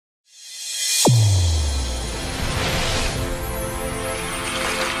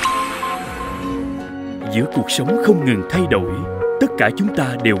Giữa cuộc sống không ngừng thay đổi, tất cả chúng ta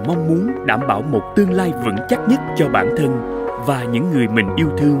đều mong muốn đảm bảo một tương lai vững chắc nhất cho bản thân và những người mình yêu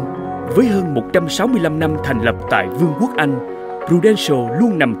thương. Với hơn 165 năm thành lập tại Vương quốc Anh, Prudential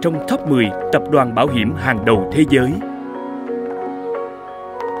luôn nằm trong top 10 tập đoàn bảo hiểm hàng đầu thế giới.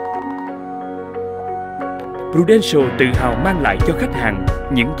 Prudential tự hào mang lại cho khách hàng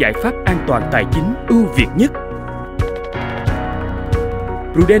những giải pháp an toàn tài chính ưu việt nhất.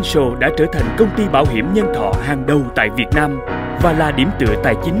 Prudential đã trở thành công ty bảo hiểm nhân thọ hàng đầu tại Việt Nam và là điểm tựa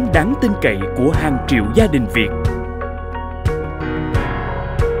tài chính đáng tin cậy của hàng triệu gia đình Việt.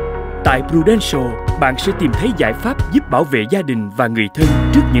 Tại Prudential, bạn sẽ tìm thấy giải pháp giúp bảo vệ gia đình và người thân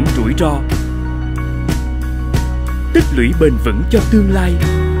trước những rủi ro, tích lũy bền vững cho tương lai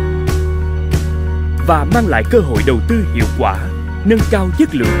và mang lại cơ hội đầu tư hiệu quả, nâng cao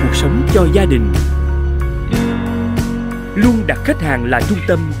chất lượng cuộc sống cho gia đình. Luôn đặt khách hàng là trung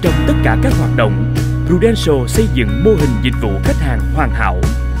tâm trong tất cả các hoạt động, Prudential xây dựng mô hình dịch vụ khách hàng hoàn hảo,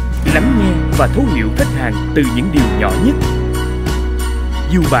 lắng nghe và thấu hiểu khách hàng từ những điều nhỏ nhất.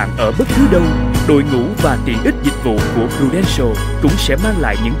 Dù bạn ở bất cứ đâu, đội ngũ và tiện ích dịch vụ của Prudential cũng sẽ mang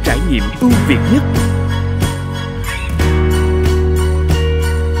lại những trải nghiệm ưu việt nhất.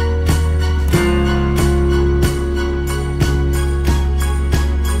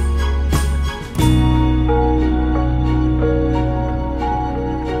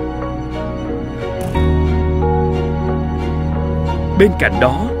 Bên cạnh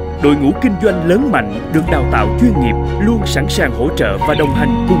đó, đội ngũ kinh doanh lớn mạnh được đào tạo chuyên nghiệp luôn sẵn sàng hỗ trợ và đồng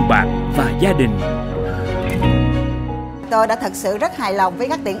hành cùng bạn và gia đình. Tôi đã thật sự rất hài lòng với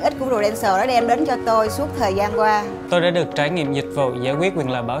các tiện ích của Prudential đã đem đến cho tôi suốt thời gian qua. Tôi đã được trải nghiệm dịch vụ giải quyết quyền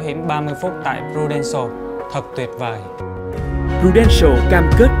lợi bảo hiểm 30 phút tại Prudential. Thật tuyệt vời. Prudential cam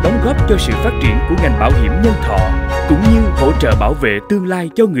kết đóng góp cho sự phát triển của ngành bảo hiểm nhân thọ, cũng như hỗ trợ bảo vệ tương lai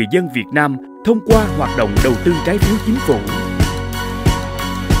cho người dân Việt Nam thông qua hoạt động đầu tư trái phiếu chính phủ.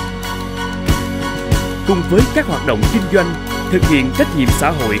 Cùng với các hoạt động kinh doanh, thực hiện trách nhiệm xã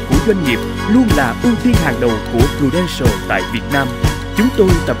hội của doanh nghiệp luôn là ưu tiên hàng đầu của Prudential tại Việt Nam. Chúng tôi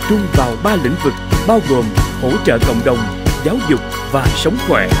tập trung vào 3 lĩnh vực bao gồm hỗ trợ cộng đồng, giáo dục và sống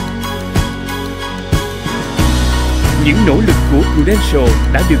khỏe. Những nỗ lực của Prudential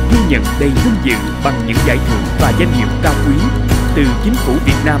đã được ghi nhận đầy vinh dự bằng những giải thưởng và danh hiệu cao quý từ chính phủ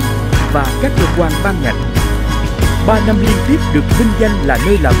Việt Nam và các cơ quan ban ngành. 3 năm liên tiếp được vinh danh là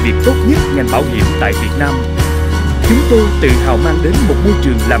nơi làm việc tốt nhất ngành bảo hiểm tại Việt Nam. Chúng tôi tự hào mang đến một môi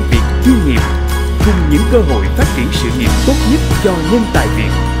trường làm việc chuyên nghiệp, cùng những cơ hội phát triển sự nghiệp tốt nhất cho nhân tài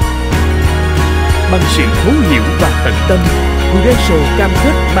Việt. Bằng sự thấu hiểu và tận tâm, Prudential cam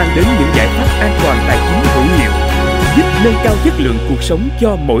kết mang đến những giải pháp an toàn tài chính hữu hiệu, giúp nâng cao chất lượng cuộc sống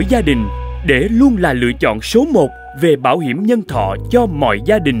cho mỗi gia đình, để luôn là lựa chọn số 1 về bảo hiểm nhân thọ cho mọi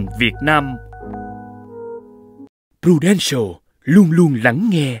gia đình Việt Nam. Prudential luôn luôn lắng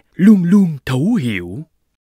nghe, luôn luôn thấu hiểu.